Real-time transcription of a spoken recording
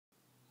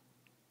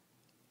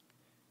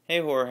Hey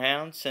horror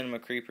hounds,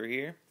 CinemaCreeper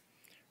here.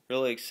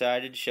 Really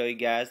excited to show you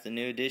guys the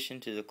new addition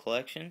to the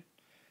collection.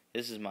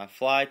 This is my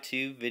Fly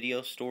 2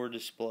 video store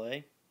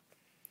display.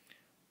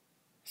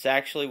 This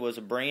actually was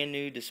a brand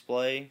new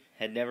display,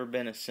 had never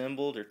been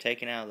assembled or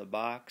taken out of the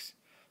box,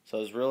 so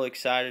I was really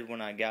excited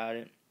when I got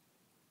it.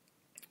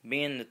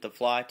 Being that the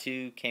Fly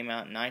 2 came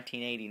out in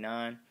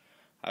 1989,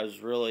 I was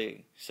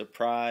really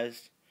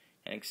surprised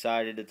and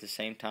excited at the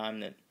same time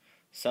that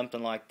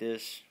something like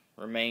this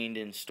remained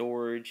in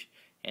storage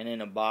and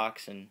in a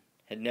box and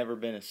had never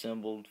been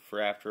assembled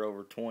for after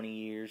over 20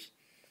 years.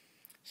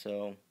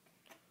 So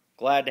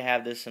glad to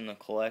have this in the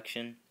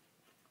collection.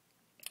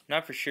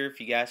 Not for sure if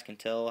you guys can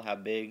tell how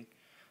big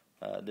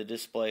the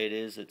display it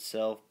is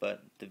itself,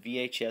 but the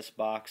VHS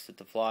box that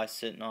the Fly's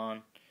sitting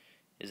on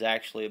is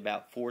actually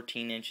about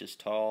 14 inches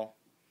tall.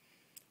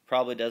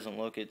 Probably doesn't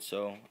look it,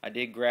 so I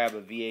did grab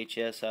a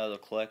VHS out of the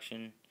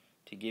collection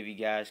to give you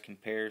guys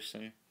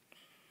comparison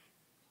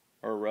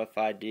or a rough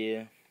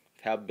idea of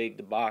how big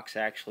the box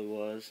actually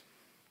was.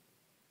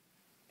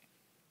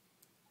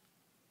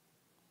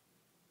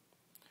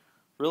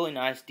 Really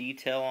nice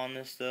detail on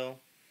this though.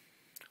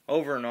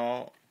 Over and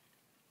all,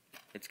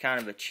 it's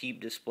kind of a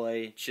cheap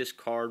display. It's just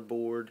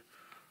cardboard,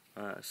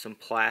 some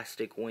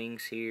plastic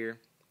wings here,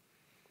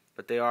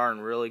 but they are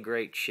in really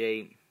great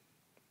shape.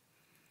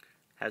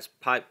 Has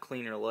pipe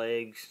cleaner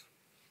legs,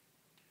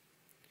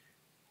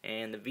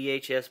 and the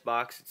VHS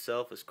box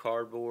itself is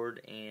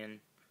cardboard and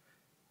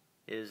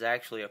is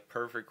actually a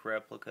perfect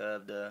replica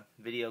of the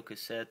video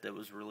cassette that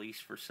was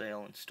released for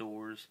sale in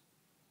stores.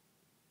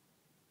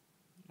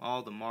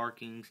 All the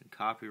markings and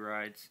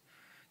copyrights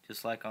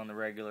just like on the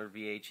regular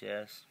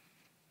VHS.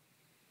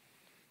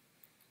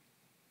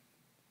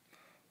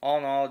 All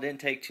in all, it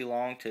didn't take too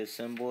long to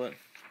assemble it.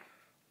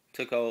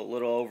 Took a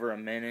little over a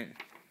minute.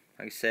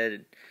 Like I said,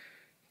 it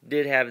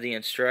did have the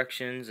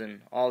instructions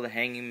and all the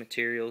hanging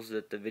materials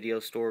that the video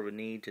store would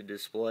need to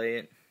display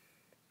it.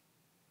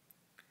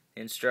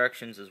 The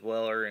instructions as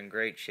well are in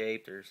great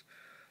shape. There's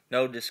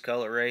no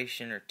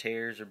discoloration or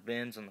tears or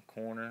bends on the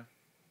corner.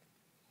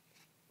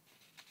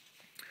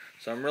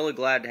 So I'm really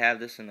glad to have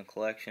this in the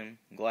collection.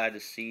 I'm glad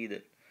to see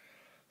that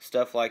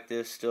stuff like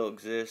this still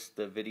exists,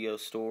 the video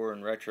store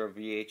and retro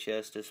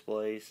VHS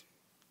displays.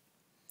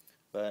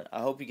 But I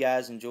hope you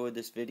guys enjoyed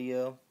this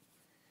video,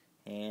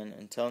 and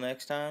until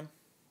next time,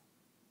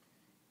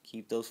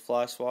 keep those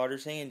fly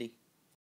swatters handy.